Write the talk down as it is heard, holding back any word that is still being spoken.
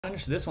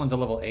This one's a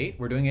level 8.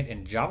 We're doing it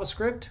in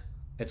JavaScript.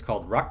 It's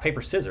called Rock,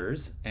 Paper,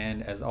 Scissors.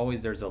 And as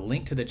always, there's a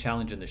link to the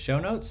challenge in the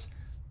show notes.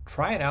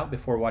 Try it out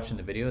before watching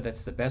the video.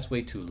 That's the best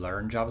way to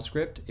learn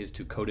JavaScript, is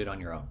to code it on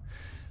your own.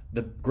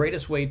 The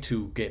greatest way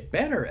to get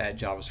better at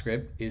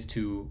JavaScript is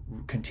to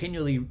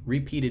continually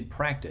repeated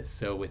practice.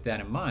 So with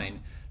that in mind,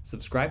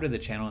 subscribe to the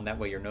channel, and that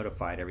way you're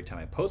notified every time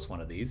I post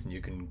one of these and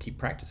you can keep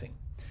practicing.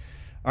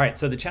 All right,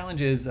 so the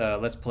challenge is,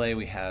 let's play.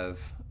 We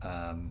have,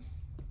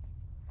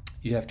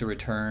 you have to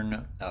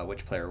return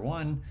which player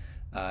won.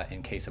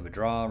 In case of a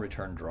draw,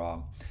 return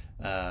draw.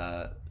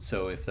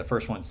 So if the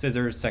first one's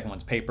scissors, second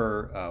one's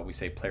paper, we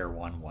say player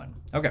one won.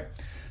 Okay,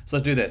 so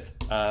let's do this.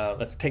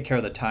 Let's take care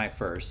of the tie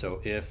first. So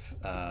if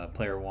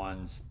player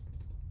one's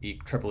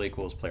triple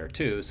equals player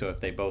two, so if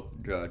they both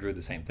drew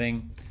the same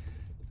thing,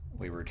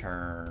 we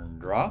return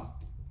draw.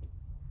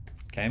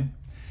 Okay.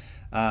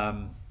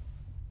 All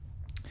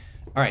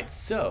right,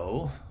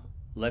 so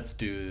let's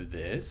do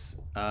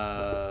this.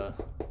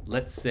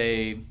 Let's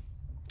say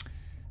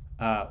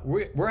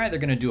we're either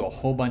going to do a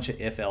whole bunch of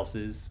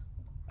if-elses,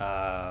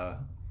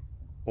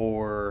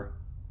 or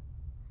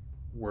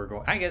we're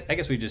going. I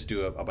guess we just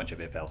do a bunch of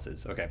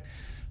if-elses. Okay,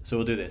 so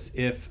we'll do this.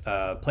 If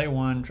player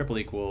one triple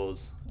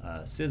equals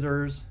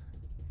scissors,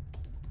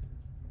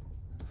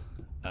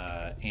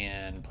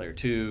 and player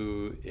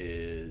two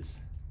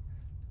is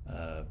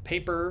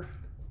paper,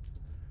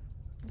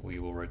 we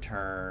will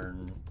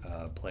return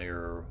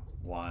player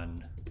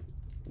one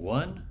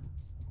won.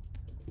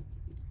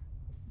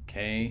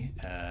 Okay,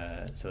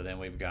 so then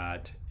we've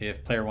got,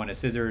 if player one is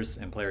scissors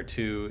and player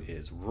two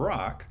is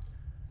rock,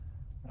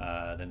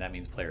 then that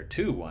means player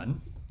two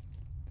won.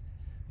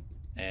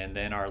 And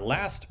then our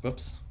last,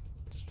 whoops,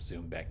 let's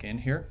zoom back in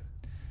here.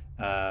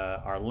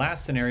 Our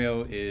last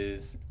scenario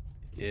is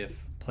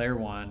if player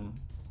one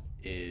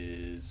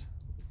is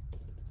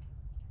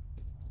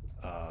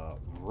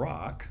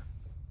rock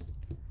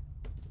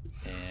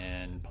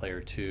and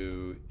player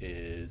two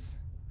is,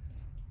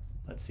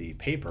 let's see,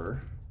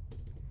 paper.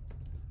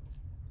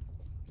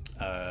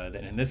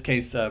 Then in this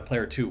case,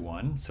 player two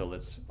won. So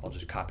I'll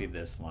just copy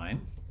this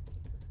line.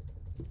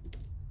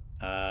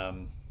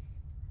 And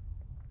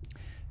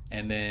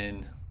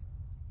then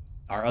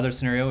our other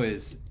scenario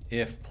is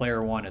if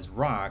player one is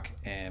rock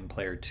and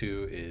player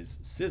two is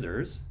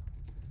scissors,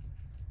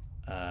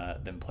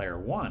 then player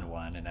one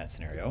won in that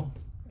scenario.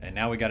 And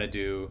now we got to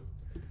do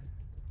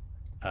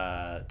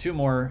two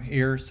more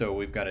here. So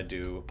we've got to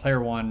do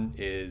player one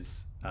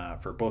is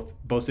for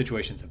both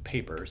situations of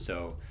paper.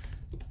 So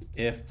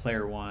if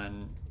player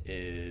one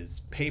is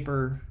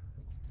paper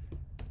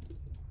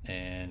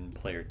and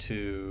player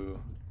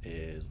two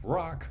is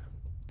rock,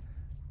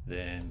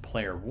 then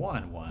player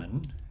one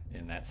won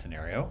in that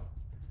scenario.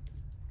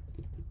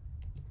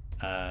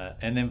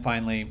 And then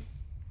finally,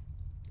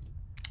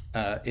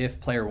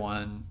 if player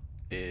one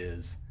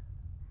is,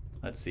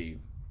 let's see,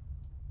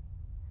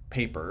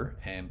 paper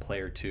and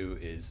player two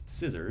is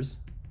scissors,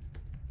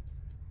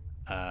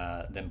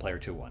 then player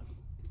two won.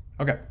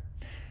 Okay.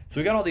 So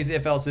we got all these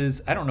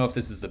if-elses. I don't know if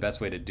this is the best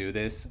way to do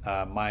this.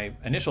 My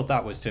initial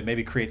thought was to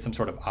maybe create some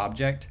sort of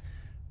object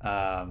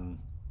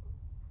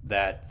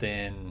that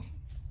then,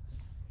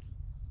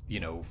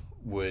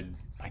 would,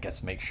 I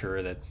guess, make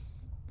sure that,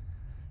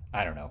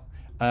 I don't know.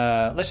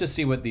 Let's just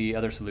see what the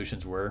other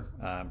solutions were.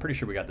 I'm pretty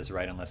sure we got this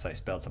right unless I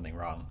spelled something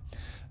wrong.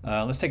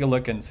 Let's take a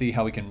look and see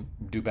how we can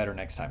do better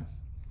next time.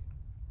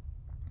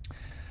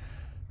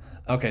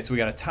 Okay, so we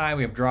got a tie,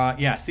 we have draw.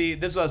 Yeah, see,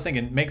 this is what I was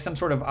thinking. Make some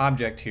sort of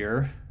object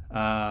here.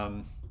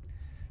 And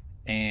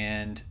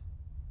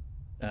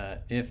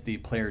if the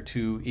player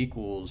two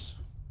equals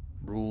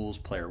rules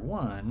player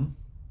one,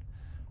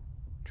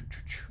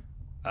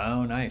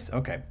 oh nice,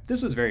 okay,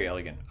 this was very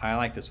elegant. I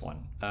like this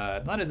one.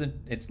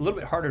 It's a little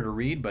bit harder to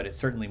read, but it's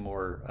certainly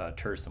more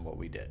terse than what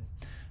we did.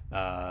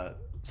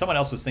 Someone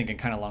else was thinking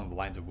kind of along the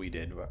lines of we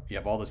did. You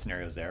have all the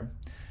scenarios there.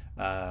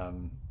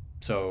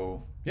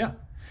 So yeah,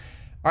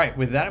 all right,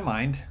 with that in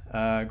mind,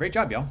 great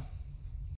job, y'all.